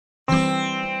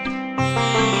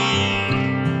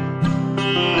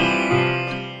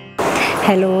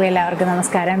Hello എല്ലാവർക്കും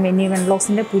നമസ്കാരം. Venue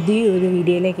വ്ളോഗ്സിൻ്റെ പുതിയൊരു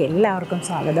വീഡിയോയിലേക്ക് എല്ലാവർക്കും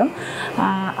സ്വാഗതം.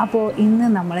 അപ്പോൾ ഇന്ന്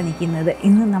നമ്മൾ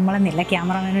നമ്മളെന്നില്ല,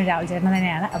 ക്യാമറമാനും രാഹുൽ ചേട്ടൻ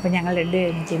തന്നെയാണ്. അപ്പോൾ ഞങ്ങൾ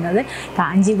രണ്ടുപേരും നിൽക്കുന്നത്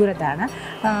കാഞ്ചീപുരത്താണ്.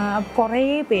 കുറേ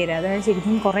പേര്, അതായത്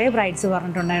ശരിക്കും കുറേ ബ്രൈഡ്സ്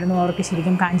പറഞ്ഞിട്ടുണ്ടായിരുന്നു അവർക്ക്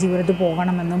ശരിക്കും കാഞ്ചീപുരത്ത്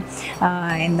പോകണമെന്നും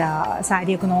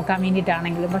സാരിയൊക്കെ നോക്കാൻ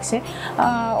വേണ്ടിയിട്ടാണെങ്കിലും. പക്ഷേ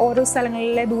ഓരോ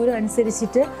സ്ഥലങ്ങളിലെ ദൂരം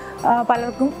അനുസരിച്ചിട്ട്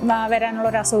പലർക്കും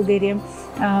വരാനുള്ളൊരു അസൗകര്യം,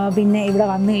 പിന്നെ ഇവിടെ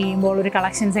വന്നു കഴിയുമ്പോൾ ഒരു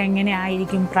കളക്ഷൻസ്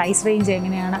എങ്ങനെയായിരിക്കും, പ്രൈസ് റേഞ്ച്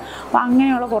എങ്ങനെയാണ്, അപ്പോൾ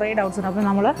അങ്ങനെയുള്ള കുറേ ഡൗട്ട്സ് ഉണ്ട്. അപ്പോൾ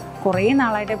നമ്മൾ കുറേ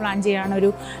നാളായിട്ട് പ്ലാൻ ചെയ്യാണ് ഒരു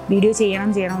വീഡിയോ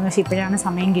ചെയ്യണമെന്ന്, പക്ഷേ ഇപ്പോഴാണ്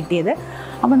സമയം കിട്ടിയത്.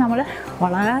 അപ്പോൾ നമ്മൾ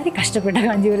വളരെ കഷ്ടപ്പെട്ട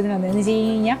കാഞ്ചീപുരത്തിന് വന്നതെന്ന് വെച്ച്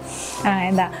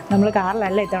കഴിഞ്ഞാൽ നമ്മൾ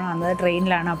കാറിലല്ല ഇത്തവണ വന്നത്,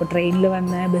 ട്രെയിനിലാണ്. അപ്പോൾ ട്രെയിനിൽ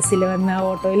വന്ന്, ബസ്സിൽ വന്ന്,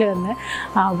 ഓട്ടോയിൽ വന്ന്,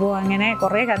 അപ്പോൾ അങ്ങനെ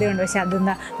കുറേ കഥയുണ്ട്. പക്ഷേ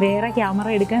വേറെ ക്യാമറ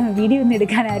വീഡിയോ ഒന്നും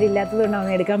എടുക്കാൻ ആരും ഇല്ലാത്തതുകൊണ്ട്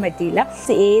ഒന്നും എടുക്കാൻ പറ്റിയില്ല.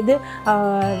 ഏത്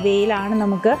വേയിലാണ്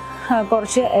നമുക്ക്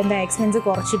കുറച്ച് എക്സ്പെൻസ്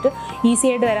കുറച്ചിട്ട് ഈസി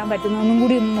ആയിട്ട് വരാൻ പറ്റുന്നതൊന്നും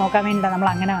കൂടി ഒന്ന് നോക്കാൻ വേണ്ടിയിട്ടാണ് നമ്മൾ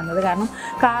അങ്ങനെ വന്നത്. കാരണം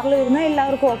കാറിൽ വരുന്ന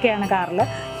എല്ലാവർക്കും ഓക്കെയാണ്.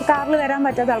 കാറിൽ വരാൻ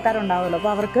പറ്റാത്ത ആൾക്കാരുണ്ടാവുമല്ലോ.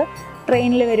 അപ്പോൾ അവർക്ക്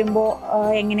ട്രെയിനിൽ വരുമ്പോൾ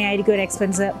എങ്ങനെയായിരിക്കും ഒരു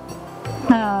എക്സ്പെൻസ്,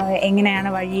 എങ്ങനെയാണ്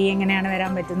വഴി, എങ്ങനെയാണ്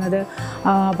വരാൻ പറ്റുന്നത്,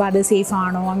 അപ്പോൾ അത് സേഫ്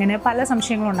ആണോ, അങ്ങനെ പല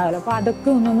സംശയങ്ങളും ഉണ്ടാവുമല്ലോ. അപ്പോൾ അതൊക്കെ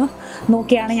ഒന്നൊന്ന്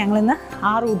നോക്കിയാണ് ഞങ്ങളിന്ന്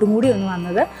ആ റൂട്ടും കൂടി ഒന്ന്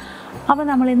വന്നത്. അപ്പോൾ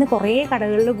നമ്മളിന്ന് കുറേ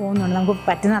കടകളിൽ പോകുന്നുണ്ട്, നമുക്ക്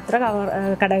പറ്റുന്ന അത്ര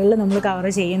കടകളിൽ നമ്മൾ കവർ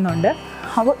ചെയ്യുന്നുണ്ട്.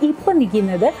 അപ്പോൾ ഇപ്പം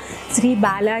നിൽക്കുന്നത് ശ്രീ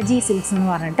ബാലാജി സിൽക്സ് എന്ന്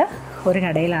പറഞ്ഞിട്ട് ഒരു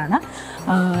കടയിലാണ്.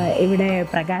 ഇവിടെ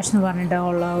പ്രകാശ് എന്ന് പറഞ്ഞിട്ട്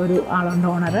ഉള്ള ഒരു ആളുണ്ട്,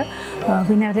 ഓണർ.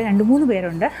 പിന്നെ അവർ 2-3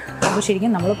 പേരുണ്ട്. അപ്പോൾ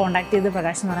ശരിക്കും നമ്മൾ കോൺടാക്ട് ചെയ്ത്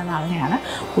പ്രകാശ് എന്ന് പറയുന്ന ആളിനെയാണ്.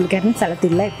 പുള്ളിക്കാരൻ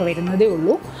സ്ഥലത്തില്ല, ഇപ്പോൾ വരുന്നതേ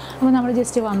ഉള്ളൂ. അപ്പോൾ നമ്മൾ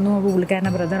ജസ്റ്റ് വന്നു. അപ്പോൾ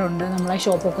പുള്ളിക്കാരൻ്റെ ബ്രദറുണ്ട്. നമ്മളെ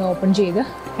ഷോപ്പൊക്കെ ഓപ്പൺ ചെയ്ത്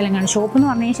എല്ലാം ഷോപ്പ് എന്ന്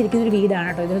പറഞ്ഞു കഴിഞ്ഞാൽ ശരിക്കും ഒരു വീടാണ്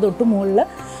കേട്ടോ. ഇതിന് തൊട്ട് മുകളിൽ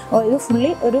ഇത്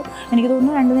ഫുള്ളി എനിക്ക്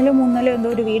തോന്നുന്നു 2 നില 3 നില എന്തോ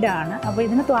ഒരു വീടാണ്. അപ്പോൾ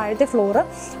ഇതിന് താഴത്തെ ഫ്ലോറ്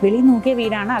വെളിയിൽ നോക്കിയ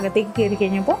വീടാണ്. അകത്തേക്ക് കയറി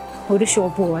കഴിഞ്ഞപ്പോൾ ഒരു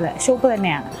ഷോപ്പ്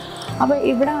തന്നെയാണ്. അപ്പോൾ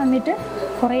ഇവിടെ വന്നിട്ട്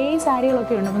കുറേ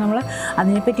സാരികളൊക്കെ ഉണ്ട്. അപ്പോൾ നമ്മൾ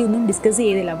അതിനെപ്പറ്റി ഒന്നും ഡിസ്കസ്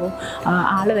ചെയ്തില്ല. അപ്പോൾ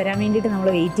ആൾ വരാൻ വേണ്ടിയിട്ട് നമ്മൾ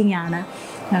വെയിറ്റിംഗ് ആണ്.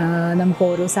 നമുക്ക്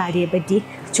ഓരോ സാരിയെപ്പറ്റി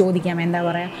ചോദിക്കാം,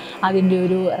 അതിൻ്റെ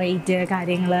ഒരു റേറ്റ്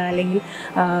കാര്യങ്ങൾ, അല്ലെങ്കിൽ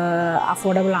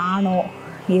അഫോർഡബിൾ ആണോ,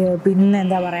 പിന്നെ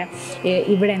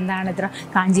ഇവിടെ എന്താണ് ഇത്ര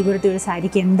കാഞ്ചീപുരത്തെ ഒരു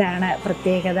സാരിക്ക് എന്താണ്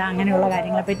പ്രത്യേകത, അങ്ങനെയുള്ള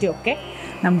കാര്യങ്ങളെപ്പറ്റിയൊക്കെ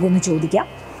നമുക്കൊന്ന് ചോദിക്കാം.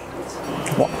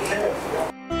 അപ്പോൾ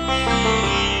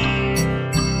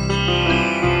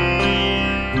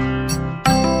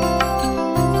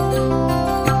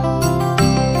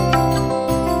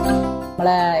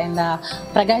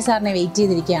പ്രകാശ് സാറിനെ വെയിറ്റ്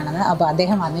ചെയ്തിരിക്കുകയാണെന്ന്. അപ്പോൾ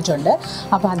അദ്ദേഹം വന്നിട്ടുണ്ട്.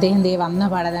 അപ്പോൾ അദ്ദേഹം വന്ന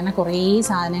പാടെ തന്നെ കുറേ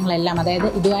സാധനങ്ങളെല്ലാം, അതായത്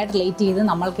ഇതുമായിട്ട് റിലേറ്റ് ചെയ്ത്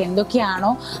നമ്മൾക്ക്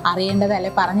എന്തൊക്കെയാണോ അറിയേണ്ടത്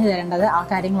അല്ലെങ്കിൽ പറഞ്ഞു തരേണ്ടത് ആ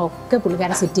കാര്യങ്ങളൊക്കെ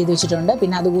പുള്ളിക്കാരെ സെറ്റ് ചെയ്ത് വെച്ചിട്ടുണ്ട്.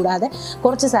 പിന്നെ അതുകൂടാതെ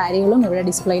കുറച്ച് സാരികളും ഇവിടെ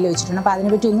ഡിസ്പ്ലേയിൽ വെച്ചിട്ടുണ്ട്. അപ്പോൾ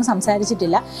അതിനെപ്പറ്റി ഒന്നും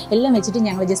സംസാരിച്ചിട്ടില്ല, എല്ലാം വെച്ചിട്ട്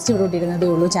ഞങ്ങൾ ജസ്റ്റ് ഇവിടെ ഇരുന്നതേ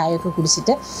ഉള്ളൂ, ചായയൊക്കെ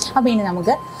കുടിച്ചിട്ട്. അപ്പോൾ ഇനി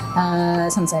നമുക്ക്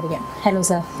സംസാരിക്കാം. Hello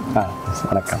sir.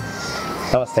 വണക്കം.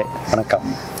 നമസ്തേ. വണക്കം.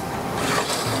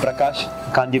 பிரகாஷ்,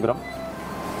 காஞ்சிபுரம்.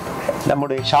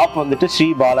 நம்முடைய ஷாப் வந்துட்டு ஸ்ரீ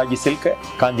பாலாஜி சில்க்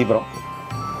காஞ்சிபுரம்.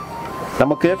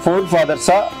 நமக்கு 4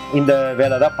 ஃபாதர்ஸாக இந்த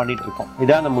வேலை தான் பண்ணிட்டு இருக்கோம்.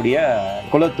 இதான் நம்முடைய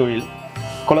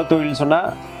குலத்தொழில் சொன்னால்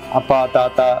அப்பா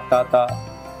தாத்தா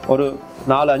ஒரு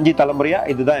 4-5 தலைமுறையாக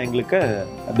இதுதான் எங்களுக்கு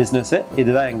பிஸ்னஸ்ஸு,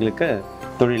 இதுதான் எங்களுக்கு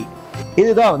தொழில்.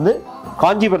 இதுதான் வந்து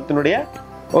காஞ்சிபுரத்தினுடைய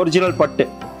ஒரிஜினல் பட்டு.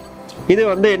 இது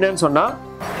வந்து என்னன்னு சொன்னால்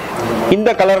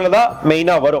இந்த கலரில் தான்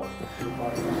மெயினாக வரும்.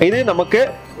 இது நமக்கு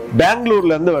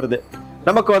பெங்களூர்லேருந்து வருது.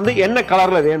 நமக்கு வந்து என்ன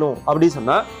கலரில் வேணும் அப்படி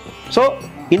சொன்னால், ஸோ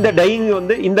இந்த டையிங்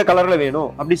வந்து இந்த கலரில் வேணும்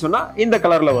அப்படி சொன்னால் இந்த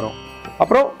கலரில் வரும்.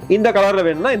 அப்புறம் இந்த கலரில்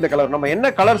வேணும்னா இந்த கலர், நம்ம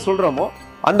என்ன கலர் சொல்கிறோமோ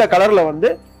அந்த கலரில்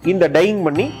வந்து இந்த டையிங்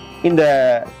பண்ணி இந்த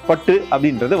பட்டு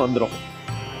அப்படின்றது வந்துடும்.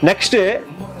 நெக்ஸ்ட்டு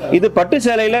இது பட்டு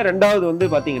சேலையில் 2வது வந்து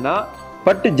பார்த்தீங்கன்னா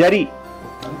பட்டு zari,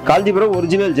 Kanchipuram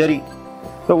original zari.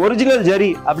 So original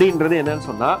zari அப்படின்றது என்னன்னு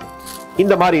சொன்னால்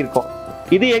இந்த மாதிரி இருக்கும்.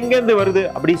 இது எங்கேருந்து வருது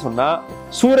அப்படி சொன்னால்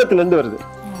சூரத்துலேருந்து வருது.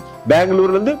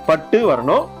 பெங்களூர்லேருந்து பட்டு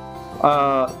வரணும்,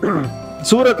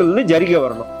 சூரத்துலேருந்து ஜரிகை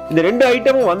வரணும். இந்த 2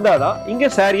 ஐட்டமும் வந்தால் தான் இங்கே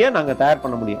சாரியை நாங்கள் தயார்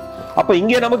பண்ண முடியும். அப்போ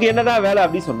இங்கே நமக்கு என்னதான் வேலை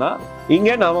அப்படி சொன்னால்,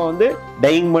 இங்கே நாம் வந்து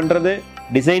டையிங் பண்ணுறது,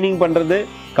 டிசைனிங் பண்ணுறது,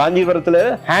 காஞ்சிபுரத்தில்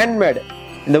ஹேண்ட்மேடு,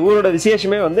 இந்த ஊரோட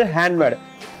விசேஷமே வந்து ஹேண்ட்மேடு.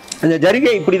 இந்த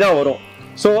ஜரிகை இப்படி தான் வரும்.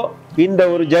 ஸோ இந்த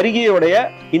ஒரு ஜரிகையோடைய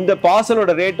இந்த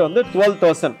பார்சலோட ரேட் வந்து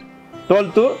 12,000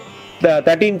 to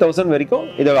 13,000 வரைக்கும்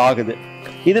இது ஆகுது.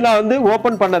 இது நான் வந்து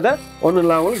ஓப்பன் பண்ணதை ஒன்று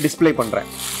நான் உங்களுக்கு டிஸ்பிளே பண்ணுறேன்.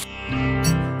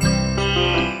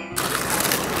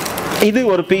 இது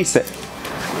ஒரு பீஸு.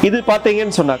 இது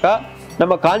பார்த்தீங்கன்னு சொன்னாக்கா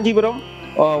நம்ம காஞ்சிபுரம்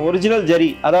ஒரிஜினல் ஜரி,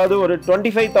 அதாவது ஒரு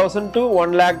 25,000 to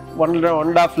 1 lakh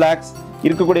 1.5 lakhs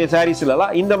இருக்கக்கூடிய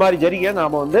சாரீஸ்லாம் இந்த மாதிரி ஜரிகை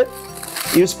நாம் வந்து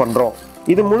யூஸ் பண்ணுறோம்.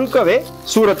 இது முழுக்கவே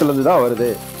சூரத்துலேருந்து தான் வருது.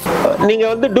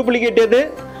 நீங்கள் வந்து டூப்ளிகேட் எது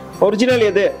ஒரிஜினல்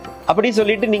எது அப்படி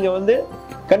சொல்லிட்டு நீங்கள் வந்து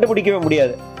கண்டுபிடிக்கவே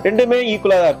முடியாது. ரெண்டுமே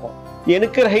ஈக்குவலாக தான் இருக்கும்.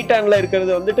 எனக்கு ரைட் ஹேண்டில்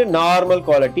இருக்கிறது வந்துட்டு நார்மல்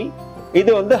குவாலிட்டி,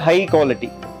 இது வந்து ஹை குவாலிட்டி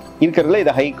இருக்கிறதுல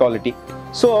இது ஹை குவாலிட்டி.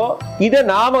 ஸோ இதை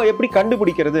நாம எப்படி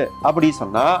கண்டுபிடிக்கிறது அப்படி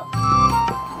சொன்னா,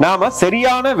 நாம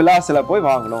சரியான விலாசில போய்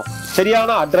வாங்கணும், சரியான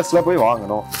அட்ரஸ்ல போய்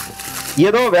வாங்கணும்.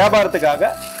 ஏதோ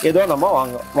வியாபாரத்துக்காக ஏதோ நம்ம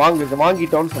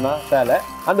வாங்கிட்டோம்னு சொன்னா சேலை,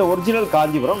 அந்த ஒரிஜினல்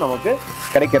காஞ்சிபுரம் நமக்கு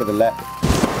கிடைக்கிறது இல்லை.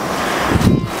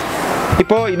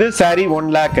 இப்போ இது சாரி 1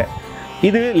 lakh.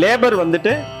 இது லேபர்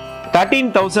வந்துட்டு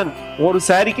 13,000. ஒரு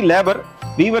சாரிக்கு லேபர்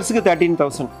வீவர்ஸுக்கு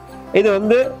 13,000. இது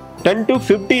வந்து 10 to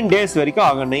 15 days வரைக்கும்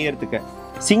ஆகும் நெய்யறதுக்கு.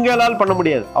 சிங்கிளால் பண்ண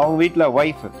முடியாது. அவங்க வீட்டில்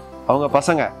ஒய்ஃப், அவங்க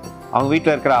பசங்க, அவங்க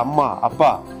வீட்டில் இருக்கிற அம்மா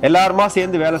அப்பா எல்லாருமா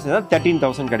சேர்ந்து வேலை செஞ்சால்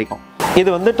 13,000 கிடைக்கும். இது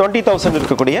வந்து 20,000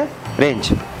 இருக்கக்கூடிய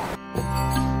ரேஞ்ச்.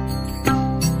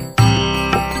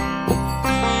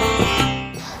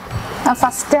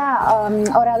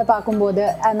 ஃபஸ்ட்டாக ஒரு ஆள் பார்க்கும்போது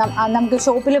நமக்கு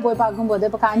ஷோப்பில் போய் பார்க்கும்போது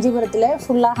இப்போ காஞ்சிபுரத்தில்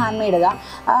ஃபுல்லாக ஹேண்ட்மேடு தான்.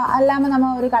 அல்லாமல் நம்ம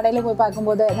ஒரு கடையில் போய்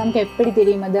பார்க்கும்போது நமக்கு எப்படி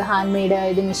தெரியும் அது ஹேண்ட்மேடு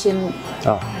இது மிஷின்?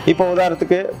 இப்போ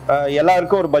உதாரணத்துக்கு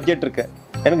எல்லாருக்கும் ஒரு பட்ஜெட் இருக்கு,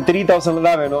 எனக்கு 3,000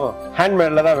 தான் வேணும்,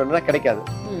 ஹேண்ட்மேடில் தான் வேணும்னா கிடைக்காது.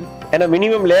 ஏன்னா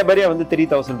மினிமம் லேபரே வந்து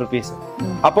 3,000 rupees.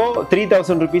 அப்போ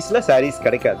 3,000 rupeesல சாரீஸ்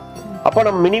கிடைக்காது. அப்போ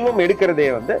நம்ம மினிமம் எடுக்கிறதே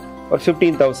வந்து ஒரு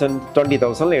 15,000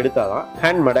 20,000 எடுத்தாதான்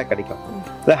ஹேண்ட்மேடாக கிடைக்கும்.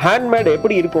 இந்த ஹேண்ட்மேட்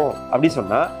எப்படி இருக்கும் அப்படி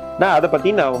சொன்னா அதை பத்தி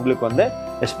நான் உங்களுக்கு வந்து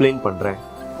எக்ஸ்பிளைன் பண்றேன்.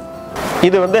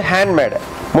 இது வந்து ஹேண்ட்மேடு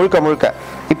முழுக்க.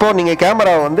 இப்போ நீங்க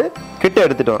கேமராவை வந்து கிட்ட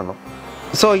எடுத்துட்டு வரணும்.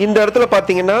 ஸோ இந்த இடத்துல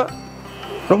பாத்தீங்கன்னா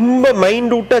ரொம்ப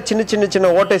மைன்யூட்டா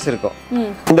சின்ன ஓட்டைஸ் இருக்கும்.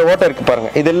 இந்த ஓட்டை இருக்கு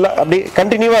பாருங்க, இதெல்லாம் அப்படியே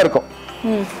கண்டினியூவா இருக்கும்.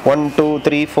 1 2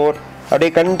 3 4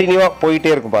 அப்படியே கண்டினியூவா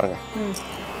போயிட்டே இருக்கும் பாருங்க.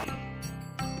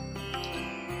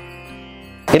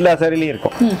 எல்லா சாரிலையும்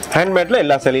இருக்கும், ஹேண்ட்மேட்ல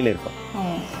எல்லா சாரிலையும் இருக்கும்.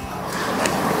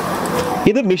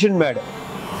 இது மிஷின் மேட்.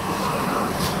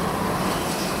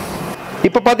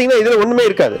 இப்ப பாத்தீங்கன்னா இதுல ஒண்ணுமே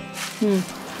இருக்காது.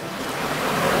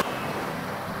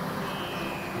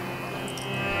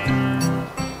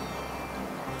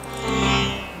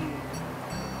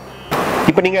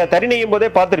 இப்ப நீங்க தறி நெய்யும் போதே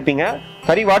பார்த்திருப்பீங்க,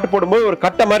 தறி வாட்டு போடும்போது ஒரு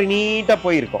கட்டை மாதிரி நீட்டா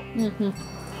போயிருக்கும்.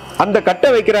 அந்த கட்டை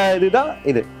வைக்கிற இதுதான்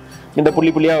இது. இந்த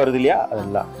புள்ளியா வருது இல்லையா,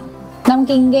 அதெல்லாம்.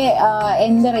 நமக்கு இங்க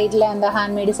எந்த ரேட்ல அந்த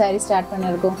ஹேண்ட்மேட் சாரி ஸ்டார்ட்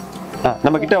பண்ணிருக்கோம்?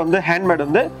 நம்ம கிட்ட வந்து ஹேண்ட்மேட்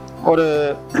வந்து ஒரு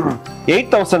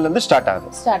 8,000ல இருந்து ஸ்டார்ட்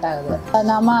ஆகுது.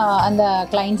 நாம அந்த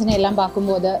கிளைண்ட்ஸ்னு எல்லாம்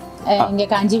பார்க்கும்போது இங்க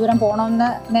காஞ்சிபுரம் போனோம்னு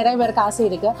நிறைய பேருக்கு ஆசை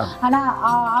இருக்கு. ஆனா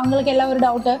அவங்களுக்கு எல்லாம் ஒரு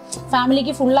டவுட்,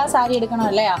 ஃபேமிலிக்கு ஃபுல்லா சாரி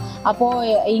எடுக்கணும் இல்லையா, அப்போ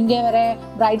இங்க வர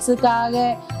பிரைட்ஸுக்காக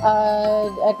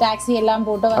டாக்ஸி எல்லாம்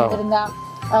போட்டு வந்திருந்தா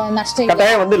நஷ்டம்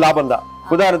கட்டாயம் வந்து லாபம் தான்.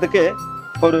 உதாரணத்துக்கு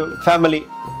ஒரு ஃபேமிலி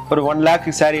ஒரு 1 lakh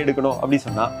சாரி எடுக்கணும் அப்படின்னு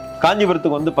சொன்னா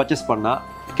காஞ்சிபுரத்துக்கு வந்து பர்ச்சேஸ் பண்ணா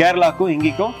கேரளாக்கும்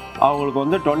இங்கேக்கும் அவங்களுக்கு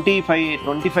வந்து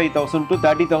 25,000 to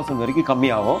 30,000 வரைக்கும்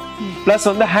கம்மியாகும். பிளஸ்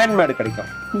வந்து ஹேண்ட்மேடு கிடைக்கும்.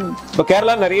 இப்போ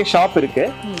கேரளா நிறைய ஷாப் இருக்கு,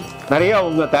 நிறைய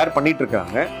அவங்க தயார் பண்ணிட்டு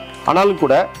இருக்காங்க. ஆனாலும்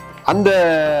கூட அந்த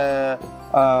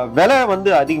விலை வந்து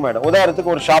அதிகமாயிடும்.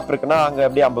 உதாரணத்துக்கு ஒரு ஷாப் இருக்குன்னா அங்க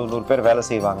அப்படியே 50-100 பேர் வேலை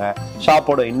செய்வாங்க.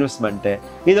 ஷாப்போட இன்வெஸ்ட்மெண்ட்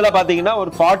இதெல்லாம் பாத்தீங்கன்னா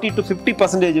ஒரு 40 to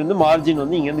 50% வந்து மார்ஜின்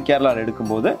வந்து இங்க இருந்து கேரளாவில்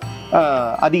எடுக்கும்போது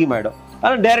அதிகமாயிடும்.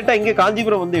 ஆனா டைரக்டா இங்க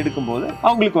காஞ்சிபுரம் வந்து எடுக்கும்போது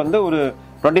அவங்களுக்கு வந்து ஒரு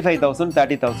 25,000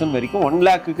 30,000 வரைக்கும் 1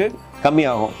 lakhக்கு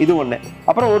கம்மியாகும். இது ஒண்ணு.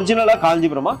 அப்புறம் ஒரிஜினலா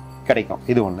காஞ்சிபுரமா கிடைக்கும்.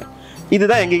 இது ஒண்ணு.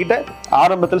 இதுதான் எங்ககிட்ட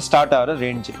ஆரம்பத்தில் ஸ்டார்ட் ஆகிற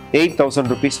ரேஞ்ச். 8,000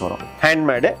 rupees வரும்.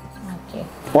 Handmade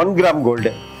 1 gram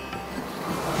gold.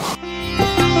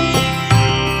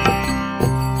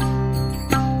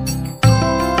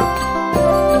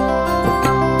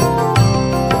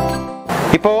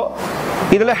 இப்போ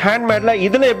இதுல ஹேண்ட்மேட்ல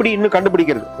இதுல எப்படி இன்னும்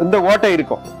கண்டுபிடிக்கிறது? இந்த ஓட்டை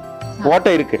இருக்கும்,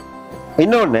 ஓட்டை இருக்கு.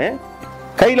 இன்னொன்னு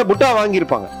கையில புட்டா வாங்கி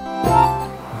இருப்பாங்க.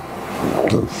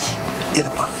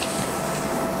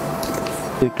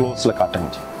 க்ளோஸ்ல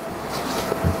காட்டுங்க.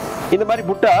 இந்த மாதிரி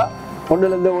புட்டா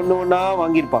ஒண்ணுல இருந்து ஒண்ணா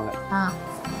வாங்கி இருப்பாங்க.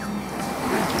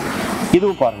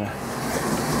 இதுவும் பாருங்க,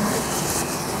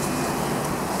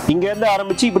 இங்க இருந்து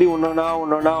ஆரம்பிச்சு இப்படி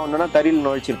ஒன்னொன்னா தறியில்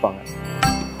நுழைச்சிருப்பாங்க.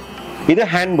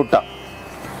 இது ஹேண்ட் புட்டா.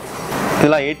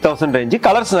 இதெல்லாம் 8,000 ரேஞ்சு.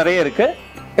 கலர்ஸ் நிறைய இருக்கு.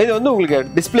 இது வந்து உங்களுக்கு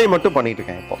டிஸ்பிளே மட்டும் பண்ணிட்டு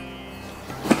இருக்கேன் இப்போ.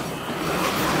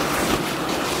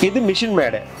 இது மிஷின்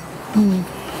மேடு.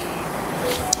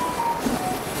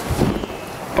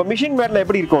 இப்போ மிஷின் மேட்ல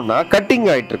எப்படி இருக்கும்னா கட்டிங்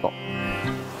ஆயிட்டு இருக்கும்.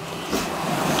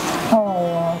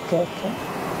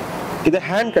 இது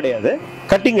ஹேண்ட் கிடையாது,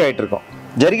 கட்டிங் ஆயிட்டு இருக்கும்.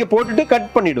 ஜரிகை போட்டுட்டு கட்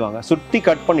பண்ணிடுவாங்க, சுத்தி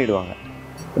கட் பண்ணிடுவாங்க,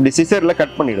 இப்படி சிசர்ல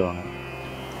கட் பண்ணிடுவாங்க.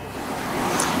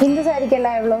 இந்த சாரிக்கு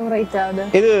எல்லாம் எவ்வளவு ரேட் ஆகுது?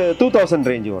 இது 2,000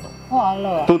 ரேஞ்ச் வரும்.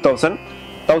 2,000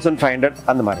 1,500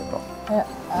 அந்த மாதிரி வரும்.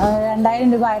 2,000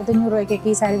 രൂപ 1,500 രൂപയ്ക്ക്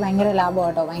ഈ സാരി ഭയങ്കര ലാഭം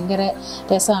കേട്ടോ, ഭയങ്കര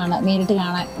രസമാണ് നേരിട്ട്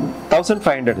കാണാൻ.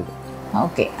 1,500 ഇത്.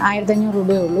 ഓക്കെ, 1,500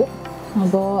 രൂപയേ ഉള്ളൂ.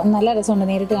 അപ്പോൾ നല്ല രസമുണ്ട്,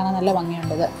 നേരിട്ട് കാണാൻ നല്ല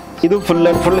ഭംഗിയുണ്ട്. ഇത്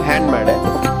full hand made.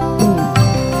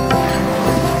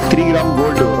 3 gram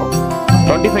gold വരും.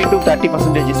 25 to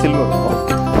 30% சில்வர் இருக்கும்.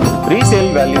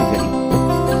 ரீசேல் வேல்யூ சரி.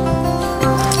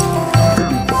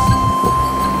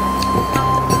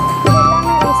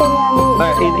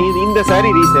 இந்த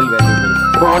saree ரீசேல் வேல்யூ சரி.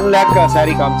 இப்போ 1 lakh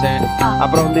saree காமிச்சேன்,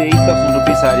 அப்புறம் வந்து 8,000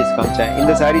 rupees sarees காமிச்சேன்.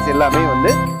 இந்த sarees எல்லாமே வந்து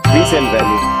ரீசேல்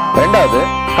வேல்யூ. ரெண்டாவது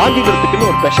காஞ்சிபுரத்துக்குன்னு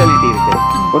ஒரு ஸ்பெஷாலிட்டி இருக்கு.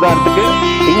 உதாரணத்துக்கு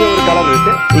இங்க ஒரு கலர்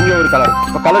இருக்கு, இங்க ஒரு கலர்,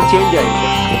 இப்போ கலர் சேஞ்ச் ஆயிருக்கு.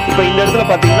 இப்போ இந்த இடத்துல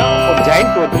பாத்தீங்கன்னா ஒரு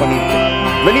ஜாயிண்ட் ஒர்க் பண்ணிருக்கு.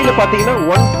 வெளியில பாத்தீங்கன்னா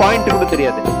 1 பாயிண்ட் கூட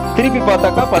தெரியாது, திருப்பி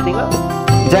பார்த்தாக்கா பாத்தீங்கன்னா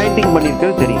ஜாயிண்டிங்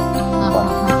பண்ணிருக்கிறது தெரியும்.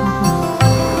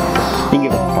 இங்க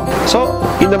சோ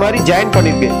இந்த மாதிரி ஜாயின்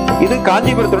பண்ணிருக்கு. இது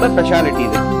காஞ்சிபுரத்தோட ஸ்பெஷாலிட்டி.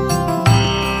 இது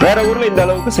வேற ஊர்ல இந்த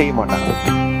அளவுக்கு செய்ய மாட்டாங்க.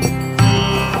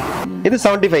 இது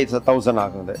 75,000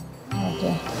 ஆகுது.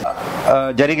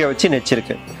 ஜரிகை வச்சு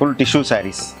நெச்சிருக்கு. Full tissue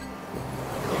saris.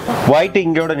 ஒயிட்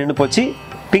இங்கோட நின்று போச்சு,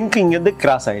 பிங்க் இங்க இருந்து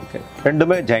கிராஸ் ஆயிருக்கு.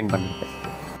 ரெண்டுமே ஜாயின் பண்ணிருக்கு.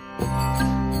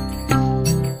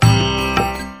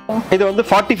 இது வந்து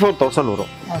 44,000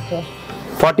 வரும்.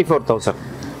 44,000.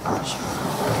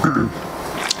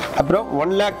 அப்புறம்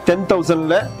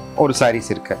 1,10,000ல ஒரு சாரீஸ்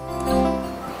இருக்கு.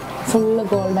 Full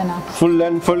கோல்டனா? Full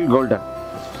and full golden.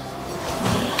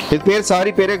 இது பேர்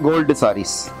சாரி பேரே கோல்டு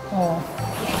சாரீஸ்.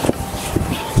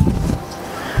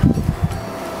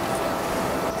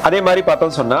 அதே மாதிரி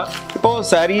பார்த்தோம் சொன்னா இப்போ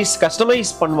சாரீஸ்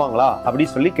கஸ்டமைஸ் பண்ணுவாங்களா அப்படி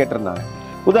சொல்லி கேட்டிருந்தாங்க.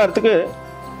 உதாரணத்துக்கு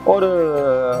ஒரு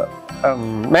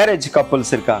மேரேஜ்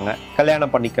கப்புள்ஸ் இருக்காங்க,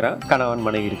 கல்யாணம் பண்ணிக்கிற கணவன்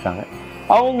மனைவி இருக்காங்க,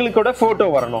 அவங்களுக்கூட போட்டோ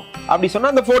வரணும் அப்படி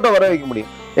சொன்னா அந்த போட்டோ வர வைக்க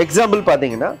முடியும். எக்ஸாம்பிள்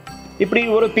பாத்தீங்கன்னா இப்படி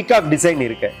ஒரு பிகாக் டிசைன்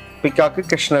இருக்கு, பிகாக்கு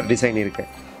கிருஷ்ணர் டிசைன் இருக்கு.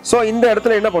 ஸோ இந்த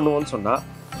இடத்துல என்ன பண்ணுவோம்னு சொன்னா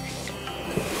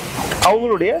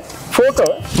அவங்களுடைய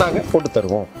போட்டோவை நாங்க போட்டு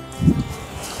தருவோம்.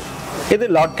 இது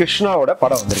லார்ட் கிருஷ்ணாவோட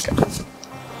படம் வந்திருக்கு.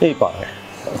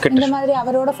 இந்த மாதிரி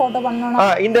அவரோட போட்டோ பண்ணனும்னா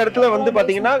இந்த இடத்துல வந்து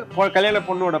பாத்தீங்கன்னா கல்யாண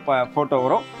பொண்ணோட போட்டோ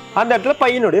வரும், அந்த இடத்துல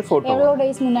பையனுடைய போட்டோ. எவ்வளவு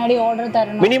டேஸ் முன்னாடி ஆர்டர்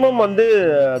தரணும்? மினிமம் வந்து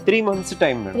 3 months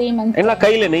டைம். 3 months എല്ലാം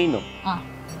കയ്യിലെ നെയ്യണം.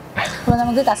 അപ്പോൾ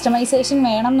നമുക്ക് കസ്റ്റമൈസേഷൻ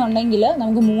വേണം എന്നുണ്ടെങ്കിൽ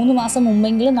നമുക്ക് 3 മാസം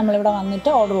മുമ്പെങ്കിലും നമ്മൾ ഇവിടെ വന്നിട്ട്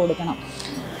ഓർഡർ കൊടുക്കണം.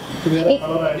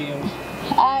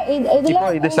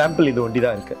 இது சாம்பிள் இது ஒண்டி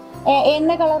தான் இருக்கு.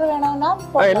 என்ன கலர் வேணும்னா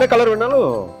என்ன கலர் வேணாலும்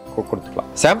கொடுத்துக்கலாம்.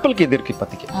 சாம்பிளுக்கு இது இருக்கு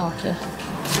இப்போதைக்கு. ஓகே.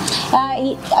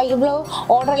 இவ்வளோ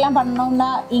ஆர்டர் எல்லாம் பண்ணணும்னா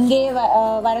இங்கே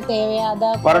வர தேவையா?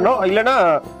 வரணும், இல்லைன்னா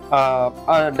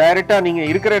டைரக்டா நீங்க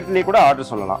இருக்கிற இடத்துலயே கூட ஆர்டர்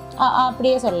சொல்லலாம்.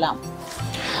 அப்படியே சொல்லலாம்.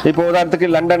 இப்போ உதாரணத்துக்கு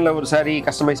லண்டன்ல ஒரு சாரி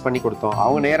கஸ்டமைஸ் பண்ணி கொடுத்தோம்,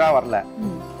 அவங்க நேரா வரல,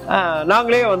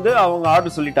 நாங்களே வந்து அவங்க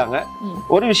ஆர்டர் சொல்லிட்டாங்க.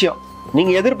 ஒரு விஷயம்,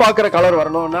 நீங்க எதிர்பார்க்கிற கலர்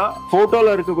வரணும்னா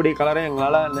போட்டோல இருக்கக்கூடிய கலரை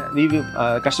எங்களால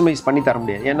கஸ்டமைஸ் பண்ணி தர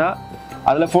முடியாது. ஏன்னா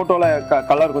அதுல போட்டோல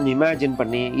கலர் கொஞ்சம் இமேஜின்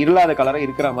பண்ணி இல்லாத கலரை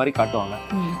இருக்கிற மாதிரி காட்டுவாங்க.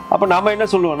 அப்ப நாம என்ன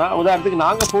சொல்லுவோம்னா, உதாரணத்துக்கு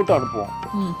நாங்க போட்டோ அனுப்புவோம்,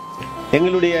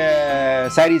 எங்களுடைய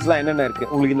சாரீஸ்லாம் என்னென்ன இருக்கு,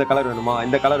 உங்களுக்கு இந்த கலர் வேணுமா,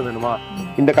 இந்த கலர் வேணுமா,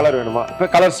 இந்த கலர் வேணுமா, இப்ப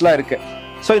கலர்ஸ்லாம் இருக்கு.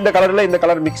 ஸோ இந்த கலர்ல இந்த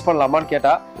கலர் மிக்ஸ் பண்ணலாமான்னு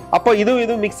கேட்டா, அப்போ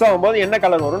இதுவும் மிக்ஸ் ஆகும்போது என்ன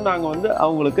கலர் வரும், நாங்க வந்து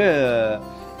அவங்களுக்கு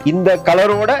இந்த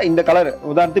கலரோட இந்த கலர்,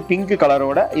 உதாரணத்துக்கு பிங்க்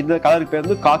கலரோட இந்த கலருக்கு பேர்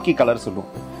வந்து காக்கி கலர்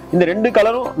சொல்லுவோம். இந்த 2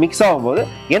 கலரும் மிக்ஸ் ஆகும்போது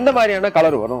எந்த மாதிரியான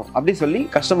கலர் வரும் அப்படி சொல்லி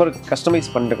கஸ்டமருக்கு கஸ்டமைஸ்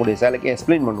பண்ணக்கூடிய சேலைக்கு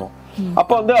எக்ஸ்பிளைன் பண்ணுவோம்.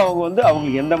 அப்போ வந்து அவங்க வந்து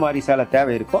அவங்களுக்கு எந்த மாதிரி சேலை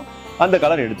தேவை இருக்கோ அந்த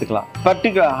கலர் எடுத்துக்கலாம்.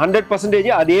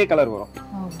 100% അതേ കളർ വരും.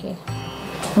 ഓക്കേ.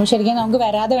 ശരിക്കും നമുക്ക്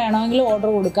വരാതെ വേണമെങ്കിൽ ഓർഡർ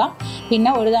കൊടുക്കാം. പിന്നെ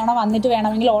ഒരു തവണ വന്നിട്ട്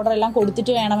വേണമെങ്കിൽ ഓർഡർ എല്ലാം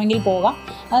കൊടുത്തിട്ട് വേണമെങ്കിൽ പോകാം.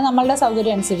 അത് നമ്മളുടെ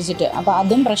സൗകര്യം അനുസരിച്ചിട്ട്. അപ്പോൾ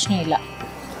അതും പ്രശ്നമില്ല.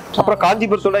 അപ്പോൾ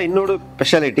കാഞ്ചീപുരത്തോட இன்னொரு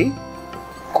ஸ்பெஷாலிட்டி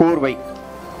கோர்வை.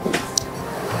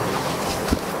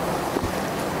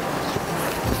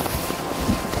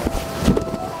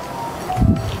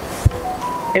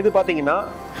 இது பாத்தீங்கன்னா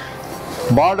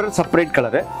பார்டர் செப்பரேட்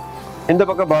கலர், இந்த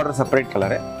பக்கம் பார்டர் செப்பரேட்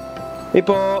கலர்.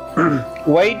 இப்போ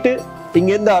ஒயிட் இங்க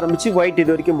இருந்து ஆரம்பிச்சு ஒயிட்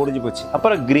இது வரைக்கும் முடிஞ்சு போச்சு.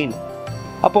 அப்புறம் கிரீன்.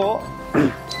 அப்போ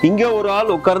இங்க ஒரு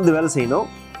ஆள் உட்கார்ந்து வேலை செய்யணும்,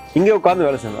 இங்க உட்கார்ந்து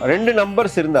வேலை செய்யணும். 2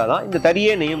 நம்பர்ஸ் இருந்தாதான் இந்த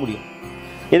தறியே நெய்ய முடியும்.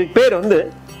 இதுக்கு பேர் வந்து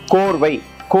கோர்வை,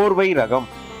 கோர்வை ரகம்.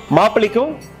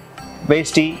 மாப்பிள்ளைக்கும்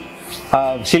வேஷ்டி,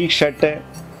 சில்க் ஷர்ட்டு,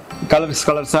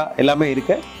 கலர்ஸா எல்லாமே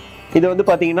இருக்கு. இது வந்து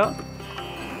பாத்தீங்கன்னா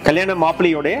கல்யாண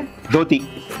மாப்பிள்ளையோடைய தோத்தி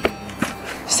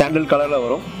சாண்டல் கலர்ல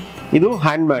வரும். இதுவும்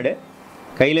ஹேண்ட்மேடு,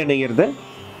 கையில நெய்யறது.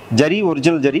 ஜரி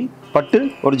ஒரிஜினல் ஜரி, பட்டு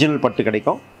ஒரிஜினல் பட்டு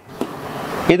கிடைக்கும்.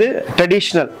 இது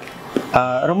ட்ரெடிஷ்னல்,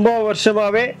 ரொம்ப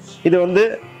வருஷமாவே இது வந்து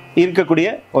இருக்கக்கூடிய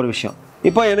ஒரு விஷயம்.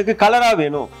 இப்போ எனக்கு கலரா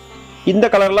வேணும், இந்த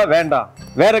கலர்லாம் வேண்டாம்,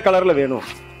 வேற கலர்ல வேணும்,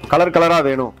 கலரா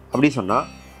வேணும் அப்படி சொன்னா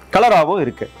கலராகவும்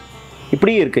இருக்கு,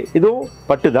 இப்படியும் இருக்கு. இதுவும்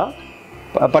பட்டு தான்,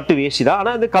 பட்டு வேஷ்டி தான்,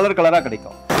 ஆனா இது கலரா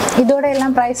கிடைக்கும். இதோட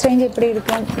எல்லாம் பிரைஸ் ரேஞ்ச் எப்படி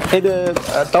இருக்கும்? இது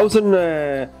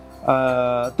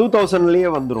 2000-2000லயே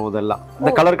வந்துரும். இதெல்லாம்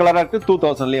இந்த கலரா இருக்கு,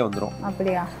 2000லயே வந்துரும்.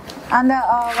 அப்படியே. அந்த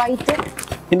ஒயிட்,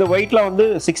 இந்த ஒயிட்ல வந்து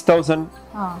 6000,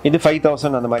 இது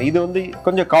 5000 அந்த மாதிரி. இது வந்து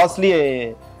கொஞ்சம் காஸ்ட்லி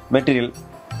மெட்டீரியல்.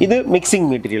 இது மிக்சிங்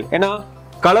மெட்டீரியல். ஏன்னா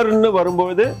கலர்னு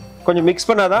வரும்போது கொஞ்சம் மிக்ஸ்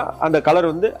பண்ணாதான் அந்த கலர்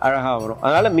வந்து அழகா வரும்.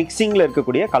 அதனால மிக்சிங்ல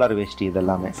இருக்கக்கூடிய கலர் வேஷ்டி இது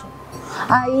எல்லாமே.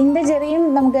 இந்த ஜரியும்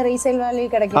நமக்கு ரீசேல் வேல்யூ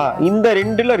கிடைக்கும். இந்த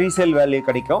ரெண்டுல ரீசேல் வேல்யூ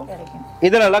கிடைக்கும்.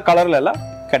 இதுல எல்லாம் கலர்ல எல்லாம்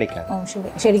கிடைக்காது.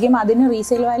 ശരിക്കും അതിന്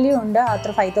റീസെയിൽ വാല്യൂ ഉണ്ട്. അത്ര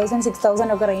 5000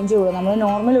 6000 ഒക്കെ റേഞ്ച് കൂടും. നമ്മൾ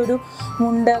നോർമൽ ഒരു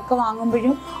മുണ്ടൊക്കെ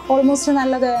വാങ്ങുമ്പോഴും ഓൾമോസ്റ്റ്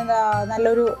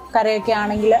നല്ലൊരു കരയൊക്കെ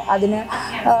ആണെങ്കിൽ അതിന്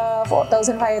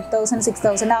 4000 5000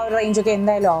 6000 ആ ഒരു റേഞ്ചൊക്കെ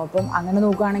എന്തായാലും ആവും. അപ്പം അങ്ങനെ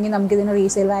നോക്കുകയാണെങ്കിൽ നമുക്കിതിന്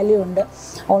റീസെയിൽ വാല്യൂ ഉണ്ട്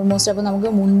ഓൾമോസ്റ്റ്. അപ്പോൾ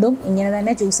നമുക്ക് മുണ്ടും ഇങ്ങനെ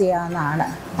തന്നെ ചൂസ് ചെയ്യാവുന്നതാണ്.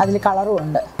 അതിൽ കളറും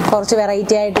ഉണ്ട്. കുറച്ച്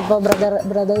വെറൈറ്റി ആയിട്ട് ഇപ്പോൾ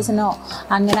ബ്രദേഴ്സിനോ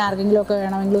അങ്ങനെ ആർക്കെങ്കിലും ഒക്കെ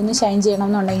വേണമെങ്കിൽ ഒന്ന് ഷൈൻ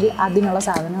ചെയ്യണമെന്നുണ്ടെങ്കിൽ അതിനുള്ള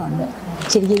സാധനമുണ്ട്.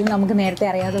 ശരിക്കും ഇത് നമുക്ക് നേരത്തെ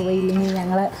അറിയാതെ പോയില്ലെങ്കിൽ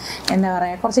ഞങ്ങൾ എന്താ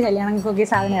പറയുക കുറച്ച് കല്യാണങ്ങൾക്കൊക്കെ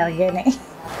സാധനം ഇറങ്ങിയേനെ.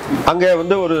 அங்கே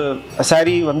வந்து ஒரு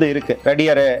சாரீ வந்து இருக்கு,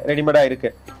 ரெடிமேடாக இருக்கு.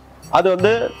 அது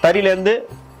வந்து தறியிலேருந்து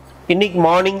இன்னைக்கு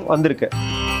மார்னிங் வந்திருக்கு.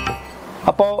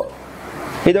 அப்போ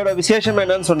இதோட விசேஷம்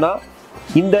என்னன்னு சொன்னால்,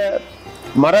 இந்த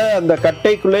அந்த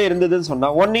கட்டைக்குள்ளே இருந்ததுன்னு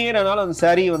சொன்னால் 1 year ஆனாலும் அந்த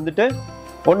சாரீ வந்துட்டு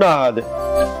ஒன்றும் ஆகாது.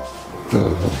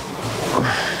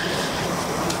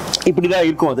 இப்படிதான்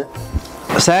இருக்கும். அது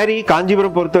சாரீ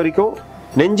காஞ்சிபுரம் பொறுத்த வரைக்கும்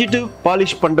நெஞ்சிட்டு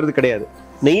பாலிஷ் பண்ணுறது கிடையாது,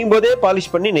 நெய்யும் போதே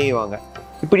பாலிஷ் பண்ணி நெய்வாங்க.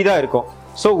 இப்படி தான் இருக்கும்.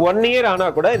 ஸோ 1 year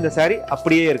ஆனால் கூட இந்த சாரீ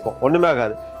அப்படியே இருக்கும், ஒன்றுமே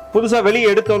ஆகாது. புதுசாக வெளியே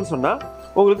எடுத்தோன்னு சொன்னால்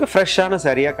உங்களுக்கு ஃப்ரெஷ்ஷான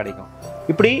சாரியாக கிடைக்கும்.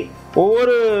 இப்படி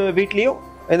ஒவ்வொரு வீட்லேயும்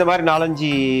இந்த மாதிரி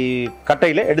 4-5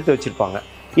 கட்டையில் எடுத்து வச்சுருப்பாங்க.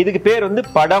 இதுக்கு பேர் வந்து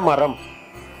படமரம்.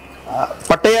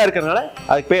 பட்டையாக இருக்கிறதுனால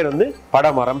அதுக்கு பேர் வந்து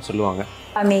படமரம் சொல்லுவாங்க.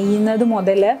 നെയ്യുന്നത്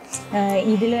മുതൽ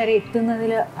ഇതിൽ വരെ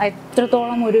എത്തുന്നതിൽ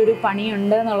എത്രത്തോളം ഒരു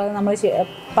പണിയുണ്ട് എന്നുള്ളത് നമ്മൾ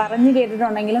പറഞ്ഞു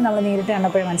കേട്ടിട്ടുണ്ടെങ്കിലും നമ്മൾ നേരിട്ട്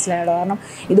കണ്ടപ്പോഴേ മനസ്സിലായുള്ളൂ. കാരണം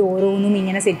ഇത് ഓരോന്നും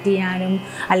ഇങ്ങനെ സെറ്റ് ചെയ്യാനും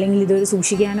അല്ലെങ്കിൽ ഇതൊരു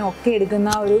സൂക്ഷിക്കാനും ഒക്കെ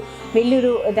എടുക്കുന്ന ഒരു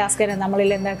വലിയൊരു ടാസ്കാണ്.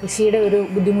 നമ്മളിൽ എന്താ കൃഷിയുടെ ഒരു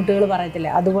ബുദ്ധിമുട്ടുകൾ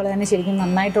പറയത്തില്ല, അതുപോലെ തന്നെ ശരിക്കും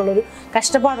നന്നായിട്ടുള്ളൊരു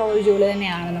കഷ്ടപ്പാടുള്ളൊരു ജോലി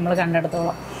തന്നെയാണ് നമ്മൾ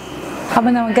കണ്ടെടുത്തോളം.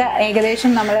 അപ്പം നമുക്ക്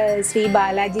ഏകദേശം നമ്മൾ ശ്രീ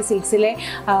ബാലാജി സിൽക്സിലെ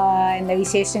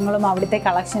വിശേഷങ്ങളും അവിടുത്തെ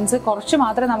കളക്ഷൻസ് കുറച്ച്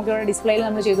മാത്രമേ നമുക്കിവിടെ ഡിസ്പ്ലേയിൽ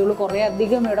നമ്മൾ ചെയ്തുള്ളൂ. കുറേ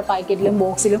അധികം ഇവിടെ പാക്കറ്റിലും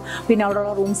ബോക്സിലും പിന്നെ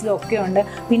അവിടെയുള്ള റൂംസിലും ഒക്കെ ഉണ്ട്.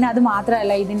 പിന്നെ അത്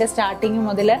മാത്രമല്ല, ഇതിൻ്റെ സ്റ്റാർട്ടിങ്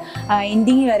മുതൽ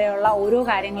എൻഡിങ് വരെയുള്ള ഓരോ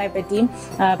കാര്യങ്ങളെ പറ്റിയും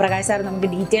പ്രകാശ് സാർ നമുക്ക്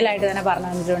ഡീറ്റെയിൽ ആയിട്ട് തന്നെ പറഞ്ഞു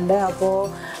തന്നിട്ടുണ്ട്. അപ്പോൾ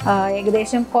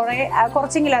ഏകദേശം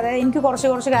കുറച്ചെങ്കിലും, അതായത് എനിക്ക്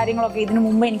കുറച്ച് കാര്യങ്ങളൊക്കെ ഇതിനു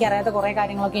മുമ്പ് എനിക്കറിയാത്ത കുറേ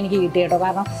കാര്യങ്ങളൊക്കെ എനിക്ക് കിട്ടി കേട്ടോ.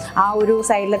 കാരണം ആ ഒരു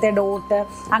സൈഡിലത്തെ ഡോട്ട്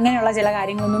അങ്ങനെയുള്ള ചില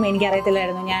കാര്യങ്ങളൊന്നും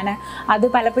എനിക്കറിയത്തില്ലായിരുന്നു. ഞാൻ അത്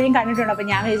പലപ്പോഴും കണ്ടിട്ടുണ്ട്. അപ്പോൾ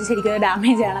ഞാൻ വിചാരിച്ചു ശരിക്കും അത്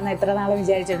ഡാമേജ് ആണെന്ന് എത്ര നാളും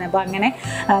വിചാരിച്ചിരുന്നത്. അപ്പോൾ അങ്ങനെ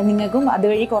നിങ്ങൾക്കും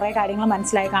അതുവഴി കുറേ കാര്യങ്ങൾ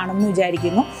മനസ്സിലായി കാണുമെന്ന്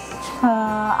വിചാരിക്കുന്നു.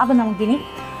 അപ്പോൾ നമുക്കിനി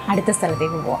അടുത്ത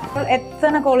സ്ഥലത്തേക്ക് പോവാം.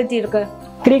 എത്ര ക്വാളിറ്റി ഇருக்கு?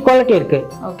 3 குவாலிட்டி இருக்கு.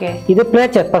 ஓகே, இது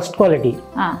பிளேச்சர் ஃபர்ஸ்ட் குவாலிட்டி.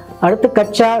 அடுத்து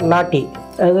கச்சா நாட்டி,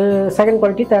 அது செகண்ட்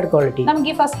குவாலிட்டி, தேர்ட் குவாலிட்டி.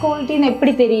 நமக்கு ഈ ഫസ്റ്റ് ക്വാളിറ്റി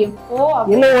எப்படி தெரியும்?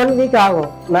 இன்னும் 1 வீக் ஆகும்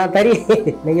நான் தரி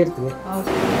நெய்யறதுக்கு.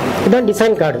 இதான்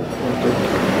டிசைன் கார்டு.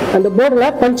 அந்த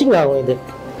போர்டுல பஞ்சிங் ஆகும். இது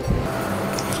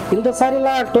இந்த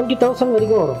சாரிலாம் 20,000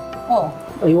 வரைக்கும் வரும்.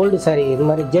 Old sorry. இது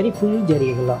மாதிரி ஜரி, ஃபுல் ஜரி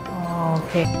இதெல்லாம்.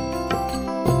 ஓகே.